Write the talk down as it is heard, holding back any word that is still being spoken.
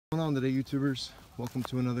What's going on today, YouTubers? Welcome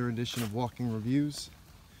to another edition of Walking Reviews.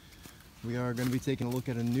 We are going to be taking a look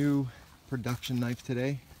at a new production knife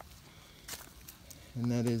today,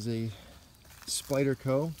 and that is a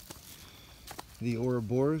Spyderco, the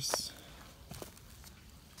Ouroboros.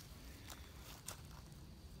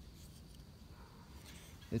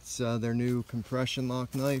 It's their new compression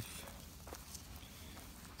lock knife,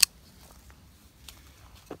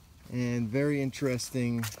 and very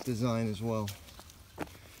interesting design as well.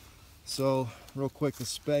 So real quick, the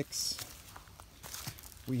specs: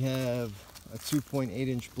 we have a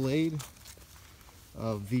 2.8-inch blade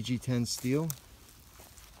of VG10 steel.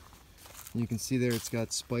 You can see there it's got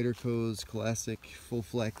Spyderco's classic full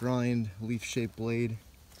flat grind leaf shaped blade.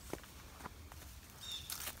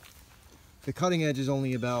 The cutting edge is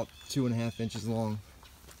only about 2.5 inches long.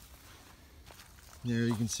 There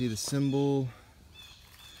you can see the symbol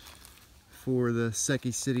for the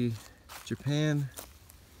Seki City, Japan.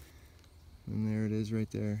 And there it is right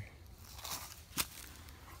there.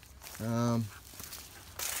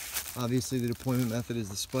 Obviously the deployment method is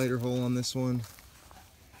the spider hole on this one.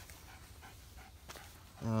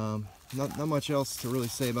 Not much else to really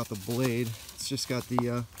say about the blade. It's just got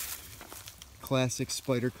the classic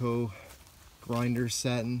Spyderco grinder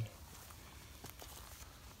satin.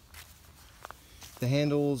 The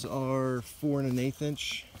handles are 4 1/8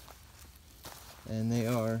 inch, and they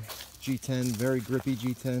are G10, very grippy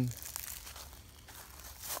G10.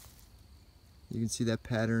 You can see that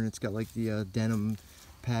pattern. It's got like the denim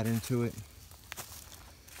pattern to it.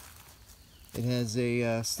 It has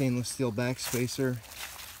a stainless steel backspacer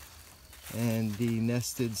and the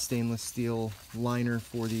nested stainless steel liner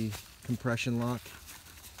for the compression lock.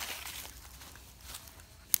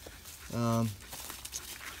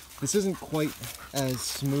 This isn't quite as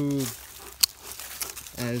smooth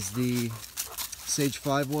as the Sage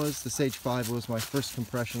 5 was. The Sage 5 was my first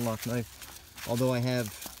compression lock knife, although I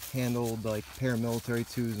have handled like paramilitary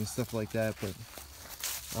 2s and stuff like that, but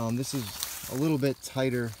this is a little bit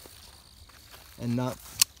tighter and not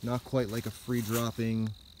quite like a free dropping.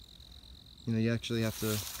 You know, you actually have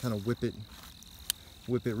to kind of whip it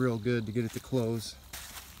real good to get it to close.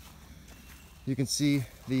 You can see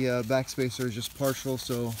the backspacer is just partial,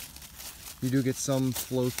 so you do get some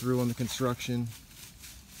flow through on the construction.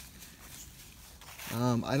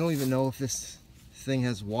 I don't even know if this thing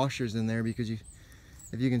has washers in there, because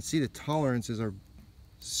if you can see, the tolerances are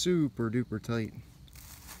super duper tight.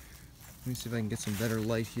 Let me see if I can get some better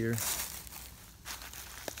light here.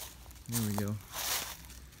 There we go.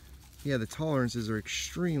 Yeah, the tolerances are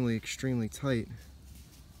extremely tight.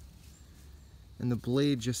 And the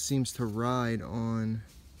blade just seems to ride on,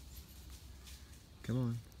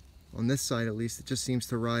 on this side at least, it just seems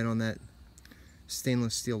to ride on that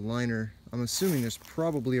stainless steel liner. I'm assuming there's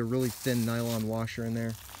probably a really thin nylon washer in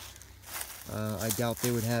there. I doubt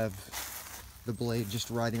they would have the blade just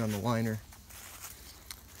riding on the liner.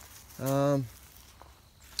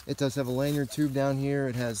 It does have a lanyard tube down here.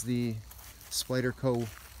 It has the Spyderco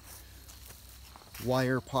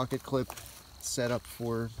wire pocket clip set up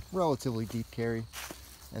for relatively deep carry,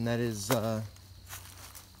 and that is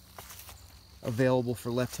available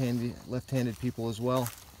for left-handed people as well.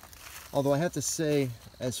 Although I have to say,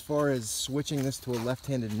 as far as switching this to a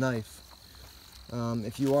left-handed knife,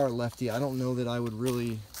 if you are a lefty, I don't know that I would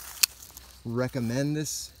really recommend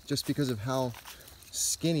this, just because of how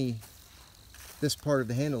skinny this part of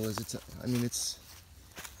the handle is. It's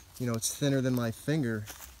thinner than my finger,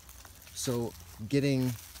 so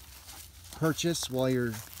getting purchase while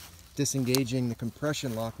you're disengaging the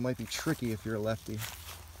compression lock might be tricky if you're a lefty.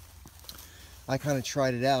 I kind of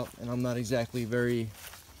tried it out, and I'm not exactly very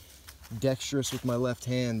dexterous with my left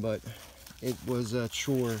hand, but it was a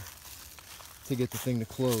chore to get the thing to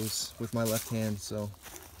close with my left hand. So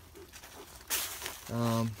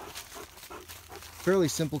fairly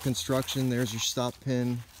simple construction. There's your stop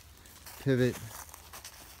pin, pivot,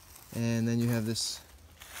 and then you have this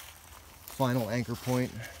final anchor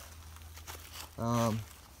point.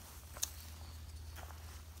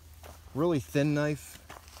 Really thin knife.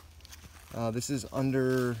 This is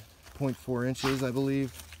under 0.4 inches, I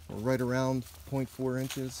believe, or right around 0.4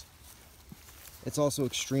 inches. It's also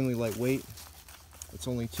extremely lightweight. It's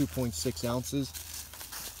only 2.6 ounces.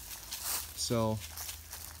 So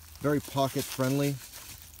very pocket friendly.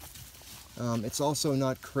 It's also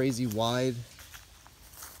not crazy wide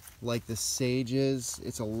like the Sage is.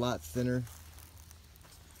 It's a lot thinner,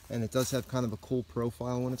 and it does have kind of a cool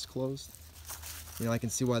profile when it's closed. You know, I can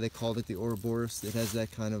see why they called it the Ouroboros. It has that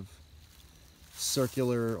kind of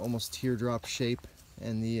circular, almost teardrop shape,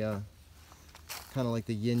 and the kind of like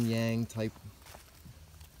the yin-yang type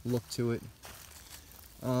look to it.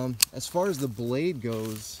 As far as the blade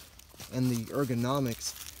goes and the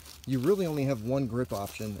ergonomics, you really only have one grip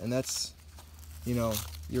option, and that's, you know,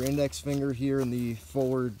 your index finger here in the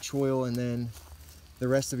forward choil, and then the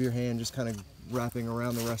rest of your hand just kind of wrapping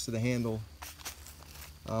around the rest of the handle.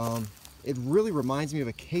 It really reminds me of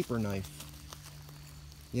a caper knife.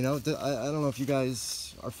 You know, I don't know if you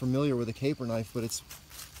guys are familiar with a caper knife, but it's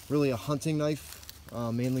really a hunting knife,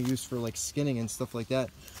 mainly used for like skinning and stuff like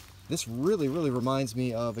that. This really reminds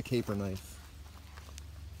me of a caper knife.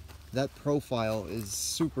 That profile is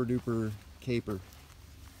super duper caper.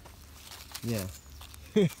 Yeah.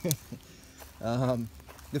 The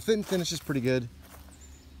fit and finish is pretty good.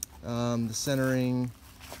 The centering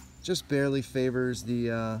just barely favors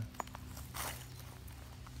the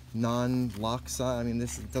non-lock side. I mean,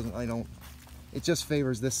 this doesn't, it just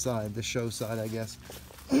favors this side, the show side, I guess.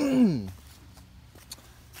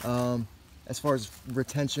 As far as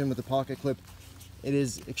retention with the pocket clip, it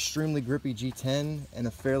is extremely grippy G10 and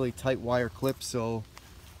a fairly tight wire clip, so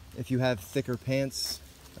if you have thicker pants,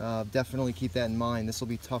 definitely keep that in mind. This will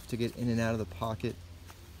be tough to get in and out of the pocket.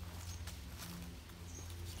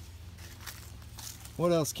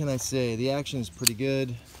 What else can I say? The action is pretty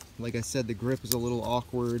good. Like I said, the grip is a little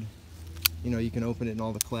awkward. You know, you can open it in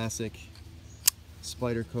all the classic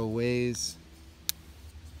Spyderco ways.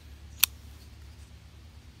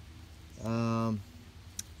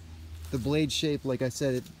 The blade shape, like I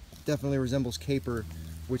said, it definitely resembles caper,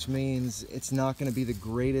 which means it's not going to be the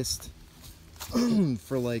greatest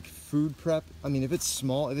for like food prep. I mean, if it's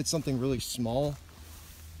small, if it's something really small,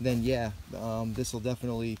 then yeah, this will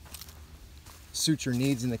definitely suit your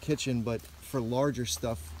needs in the kitchen. But for larger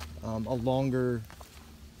stuff, a longer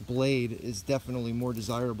blade is definitely more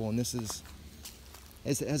desirable, and this is,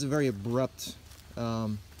 it has a very abrupt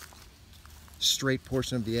straight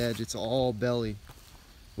portion of the edge. It's all belly,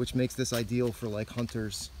 which makes this ideal for like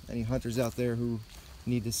hunters. Any hunters out there who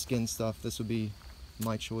need to skin stuff, this would be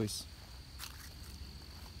my choice.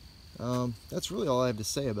 That's really all I have to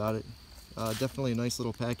say about it. Definitely a nice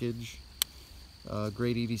little package.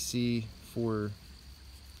 Great EDC for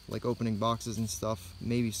like opening boxes and stuff,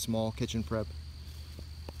 maybe small kitchen prep.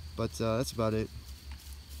 But that's about it.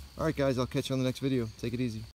 Alright guys, I'll catch you on the next video. Take it easy.